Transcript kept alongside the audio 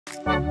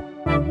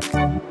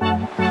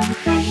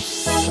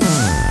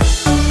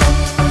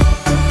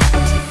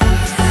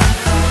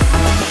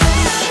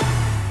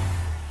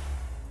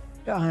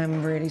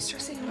I'm really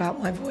stressing about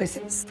my voice.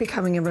 It's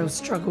becoming a real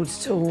struggle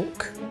to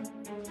talk.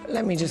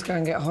 Let me just go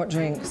and get a hot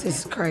drink, 'cause this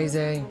is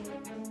crazy.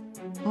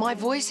 My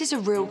voice is a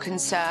real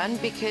concern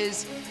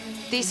because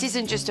this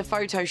isn't just a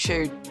photo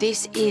shoot.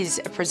 This is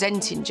a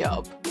presenting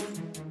job.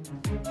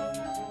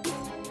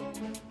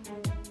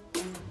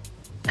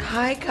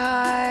 Hi,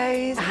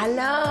 guys.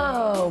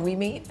 Hello. We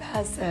meet in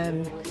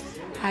person.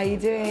 How you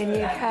doing?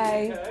 You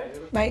okay?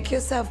 Make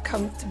yourself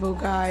comfortable,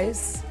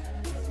 guys.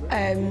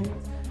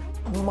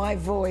 My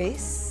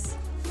voice.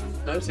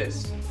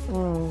 Noticed.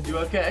 You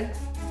okay?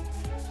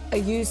 Are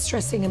you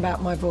stressing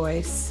about my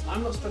voice?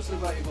 I'm not stressing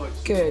about your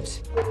voice. Good.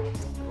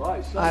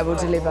 Right, so I will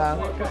deliver.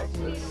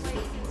 Okay.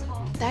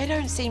 They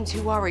don't seem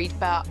too worried,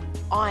 but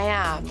I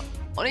am.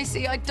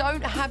 Honestly, I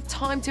don't have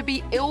time to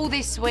be ill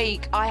this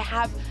week. I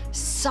have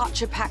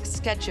such a packed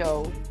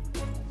schedule.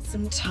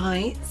 Some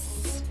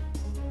tights.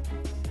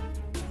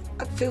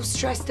 I feel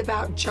stressed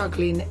about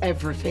juggling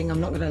everything, I'm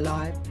not gonna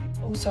lie.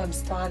 Also, I'm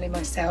styling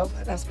myself,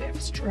 that's a bit of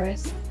a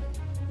stress.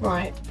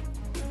 Right.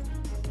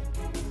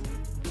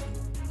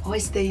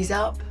 Hoist these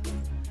up.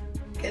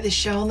 Get this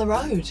show on the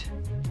road.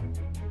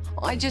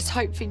 I just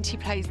hope Finty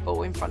plays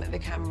ball in front of the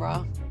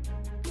camera.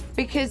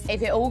 Because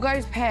if it all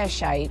goes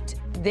pear-shaped,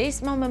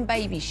 this mum and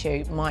baby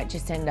shoot might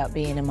just end up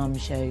being a mum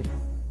shoot.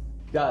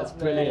 That's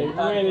brilliant.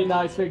 Really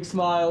nice big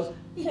smile.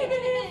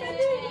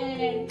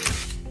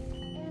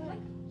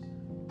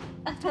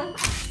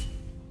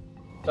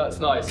 That's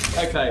nice.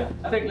 Okay,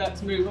 I think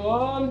let's move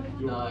on.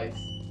 Nice.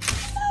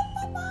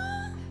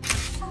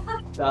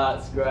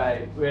 That's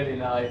great. Really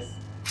nice.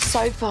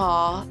 So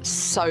far,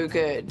 so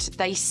good.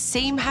 They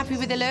seem happy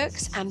with the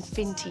looks, and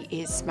Finty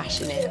is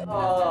smashing it.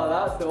 Oh,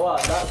 that's the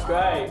one. That's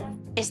great.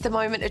 It's the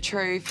moment of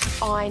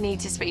truth. I need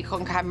to speak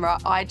on camera.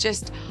 I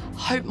just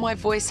hope my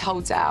voice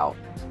holds out.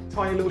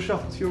 Tiny little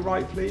shuffle to your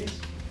right, please.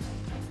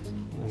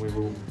 And we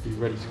will be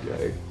ready to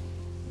go.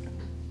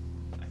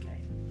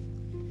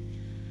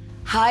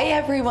 Hi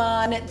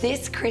everyone,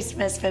 this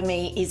Christmas for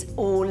me is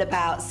all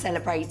about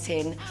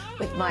celebrating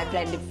with my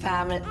blended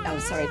family. Oh,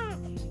 sorry.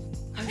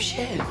 Oh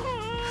shit.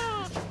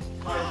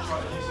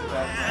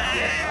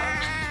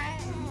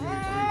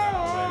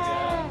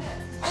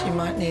 She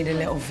might need a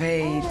little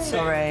feed,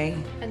 sorry.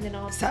 And then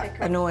I'll Is that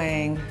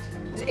annoying?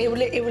 It will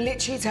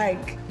literally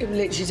take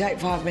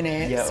 5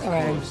 minutes. Yeah, of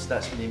sorry. course.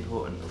 That's really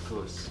important, of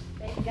course.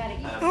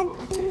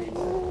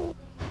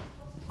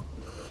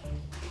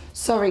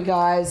 Sorry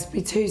guys,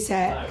 be too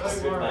set. All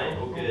good, mate.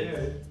 All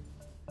good.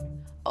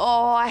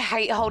 Oh, I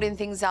hate holding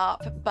things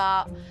up,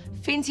 but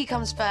Finty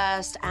comes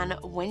first, and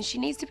when she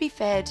needs to be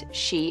fed,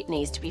 she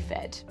needs to be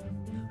fed.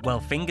 Well,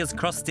 fingers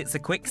crossed it's a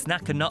quick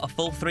snack and not a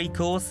full 3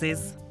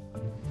 courses.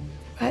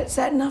 Right, is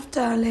that enough,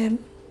 darling?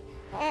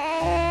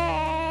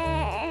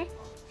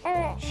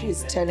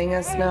 She's telling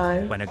us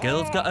no. When a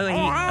girl's got to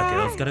eat, a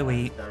girl's got to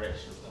eat.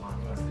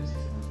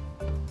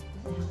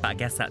 But I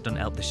guess that doesn't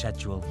help the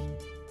schedule.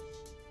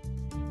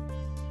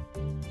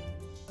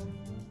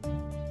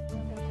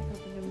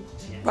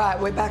 Right,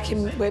 we're back.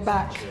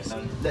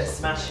 Let's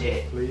smash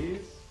it. Please.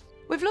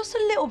 We've lost a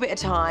little bit of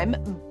time,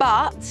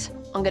 but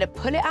I'm going to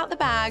pull it out the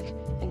bag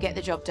and get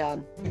the job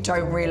done.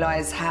 Don't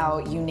realise how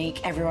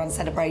unique everyone's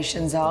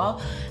celebrations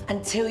are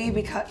until you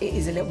become. It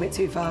is a little bit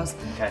too fast.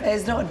 Okay.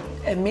 There's not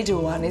a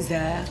middle one, is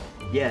there?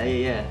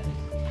 Yeah.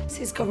 This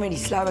has gone really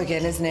slow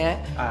again, isn't it?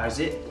 Is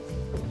it?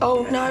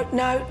 Oh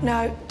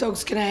no!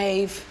 Dog's gonna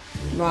heave.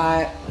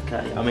 Right.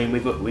 Okay. I mean,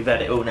 we've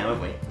had it all now,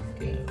 haven't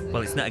we?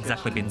 Well, it's not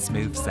exactly been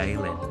smooth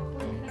sailing.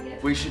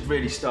 We should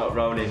really start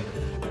rolling.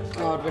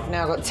 God, we've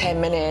now got 10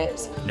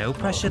 minutes. No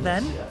pressure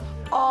then?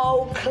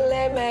 Oh,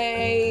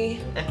 Clemmy.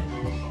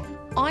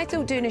 I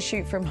thought doing a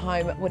shoot from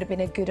home would have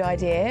been a good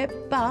idea,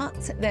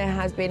 but there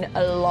has been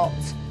a lot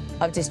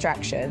of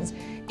distractions.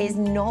 It's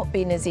not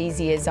been as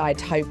easy as I'd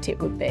hoped it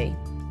would be.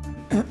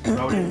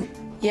 Rolling.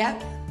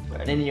 Yep.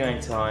 And in your own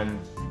time.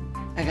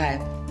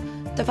 Okay.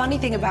 The funny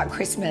thing about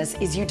Christmas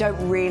is you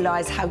don't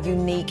realise how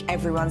unique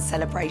everyone's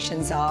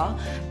celebrations are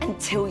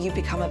until you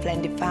become a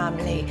blended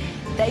family.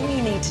 Then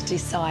you need to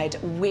decide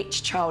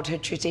which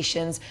childhood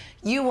traditions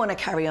you want to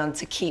carry on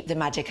to keep the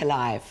magic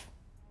alive.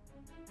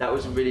 That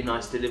was a really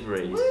nice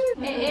delivery.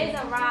 It is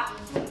a wrap.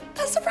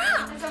 That's a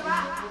wrap. It's a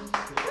wrap.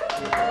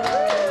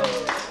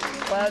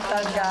 Well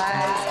done,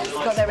 guys.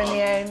 Got there in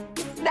the end.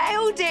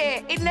 Nailed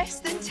it in less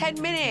than 10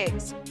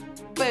 minutes.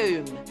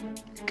 Boom.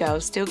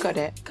 Girls still got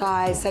it.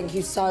 Guys, thank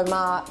you so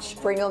much.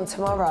 Bring on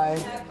tomorrow.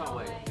 Can't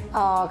wait.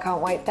 Oh, I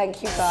can't wait.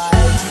 Thank you,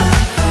 guys.